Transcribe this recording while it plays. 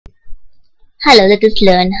Hello, let us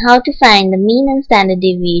learn how to find the mean and standard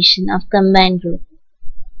deviation of combined group.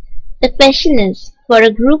 The question is, for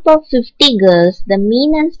a group of 50 girls, the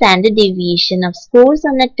mean and standard deviation of scores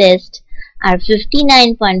on a test are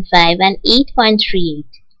 59.5 and 8.38,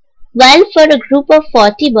 while for a group of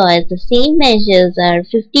 40 boys, the same measures are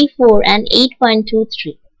 54 and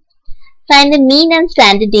 8.23. Find the mean and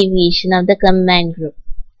standard deviation of the combined group.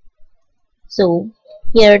 So,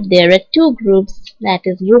 here there are two groups, that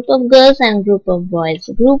is group of girls and group of boys.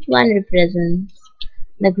 Group 1 represents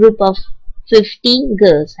the group of 50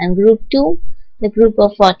 girls and group 2 the group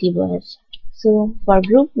of 40 boys. So for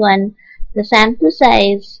group 1 the sample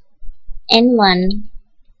size N1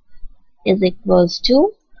 is equals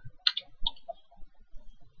to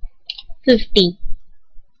 50.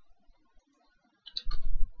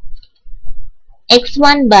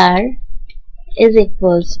 X1 bar is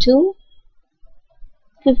equals to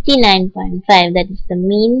 59.5, that is the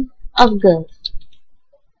mean of girls.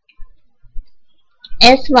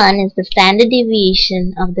 S1 is the standard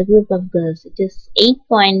deviation of the group of girls. It is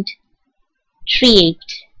 8.38.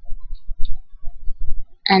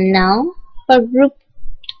 And now for group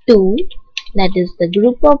 2, that is the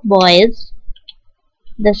group of boys,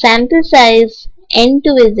 the sample size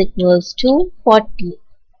N2 is equals to 40.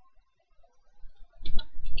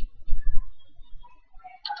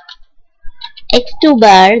 X2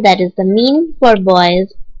 bar, that is the mean for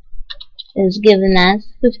boys, is given as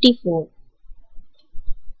 54.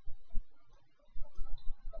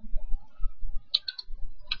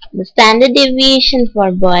 The standard deviation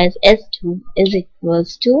for boys S2 is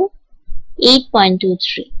equals to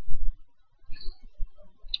 8.23.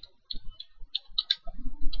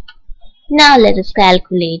 Now let us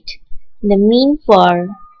calculate the mean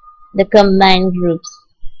for the combined groups,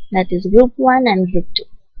 that is group 1 and group 2.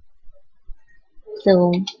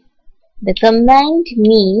 So the combined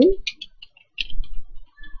mean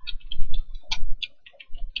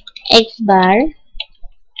X bar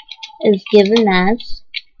is given as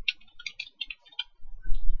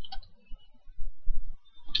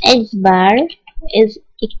X bar is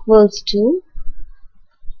equals to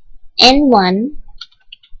N1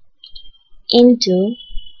 into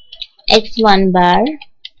X1 bar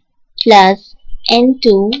plus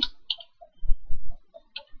N2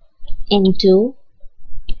 into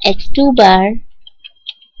X2 bar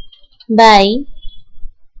by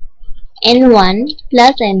N1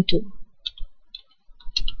 plus N2.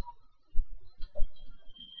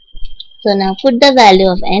 So now put the value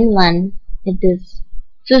of N1, it is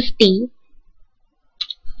 50,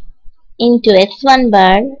 into X1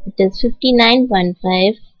 bar, it is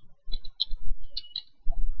 59.5,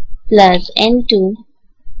 plus N2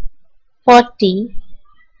 40,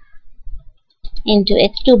 into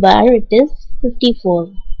X2 bar, it is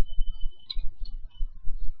 54,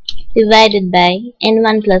 divided by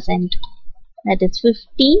N1 plus N2, that is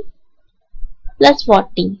 50 plus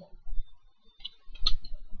 40.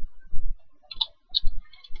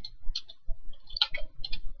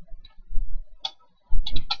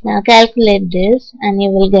 Now calculate this and you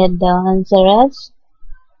will get the answer as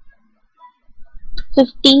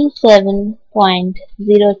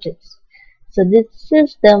 57.06. So this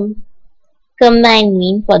is the combined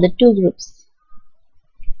mean for the two groups.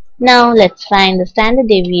 Now let's find the standard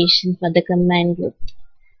deviation for the combined group.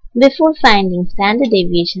 Before finding standard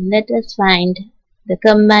deviation, let us find the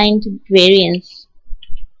combined variance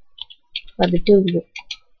for the two groups.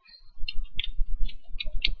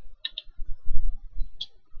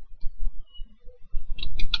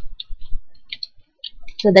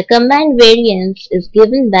 So the combined variance is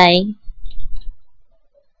given by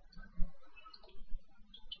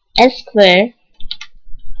S square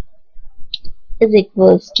is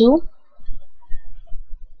equals to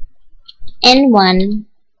N1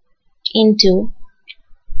 into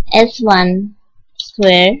S1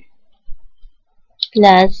 square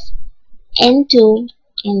plus N2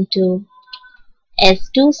 into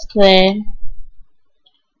S2 square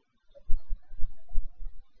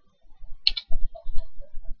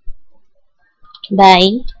by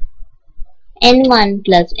N1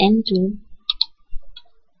 plus N2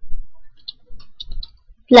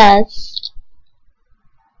 plus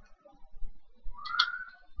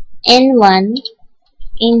N1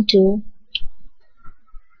 into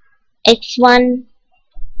X1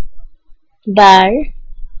 bar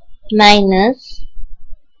minus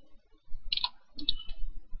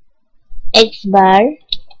X bar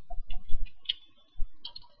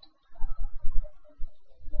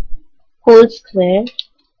whole square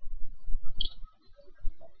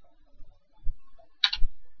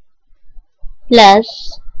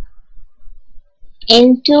plus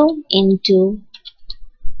N2 into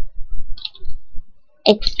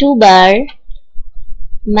x2 bar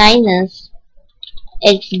minus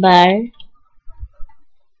x bar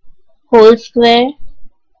whole square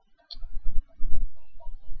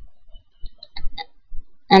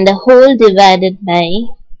and the whole divided by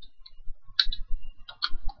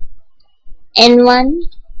n1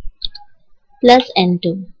 plus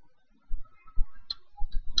n2.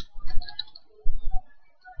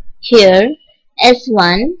 Here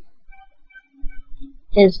S1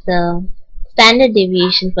 is the standard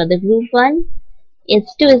deviation for the group 1,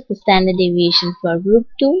 S2 is the standard deviation for group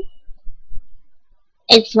 2,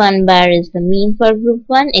 x1 bar is the mean for group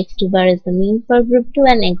 1, x2 bar is the mean for group 2,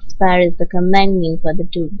 and x bar is the combined mean for the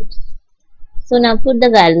two groups. So now put the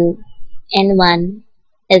value n1,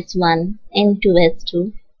 s1, n2,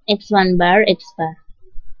 s2, x1 bar, x bar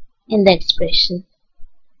in the expression.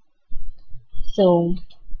 So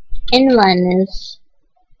n1 is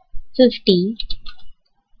 50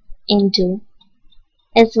 into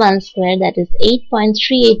s1 square, that is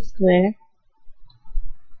 8.38 square,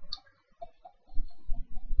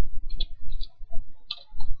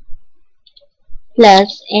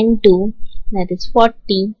 plus n2, that is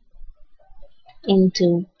 40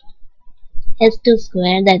 into s2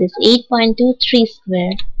 square, that is 8.23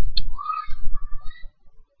 square,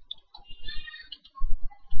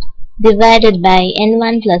 divided by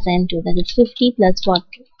n1 plus n2, that is 50 plus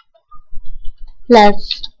 40,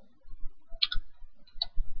 plus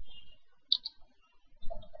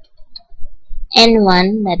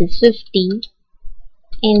n1, that is 50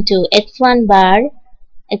 into x1 bar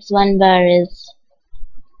is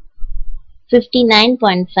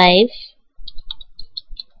 59.5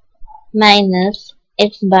 minus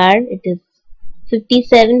x bar, it is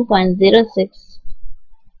 57.06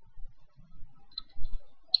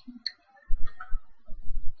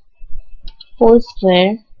 whole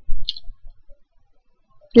square,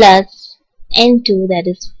 plus n2, that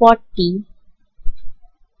is 40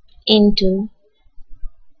 into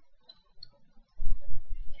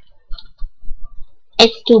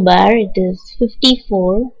x2 bar, it is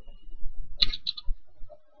 54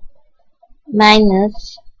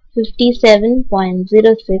 minus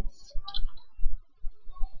 57.06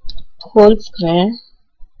 whole square,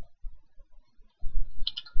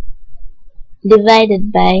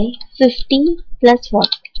 divided by 50 plus 40.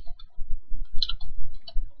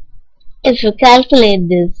 If you calculate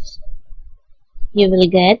this, you will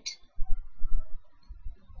get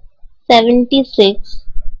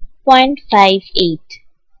 76.58.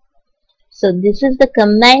 So this is the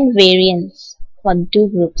combined variance for the two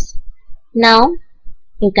groups. Now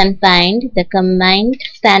you can find the combined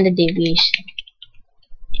standard deviation.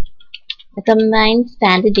 The combined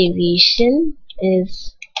standard deviation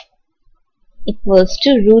is equals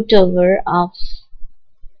to root over of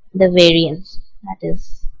the variance, that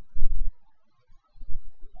is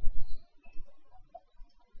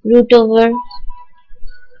root over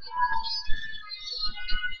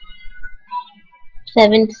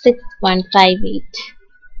 76.58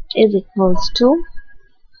 is equals to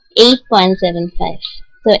 8.75.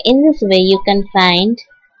 So in this way you can find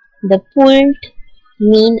the pooled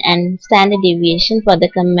mean and standard deviation for the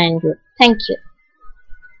combined group. Thank you.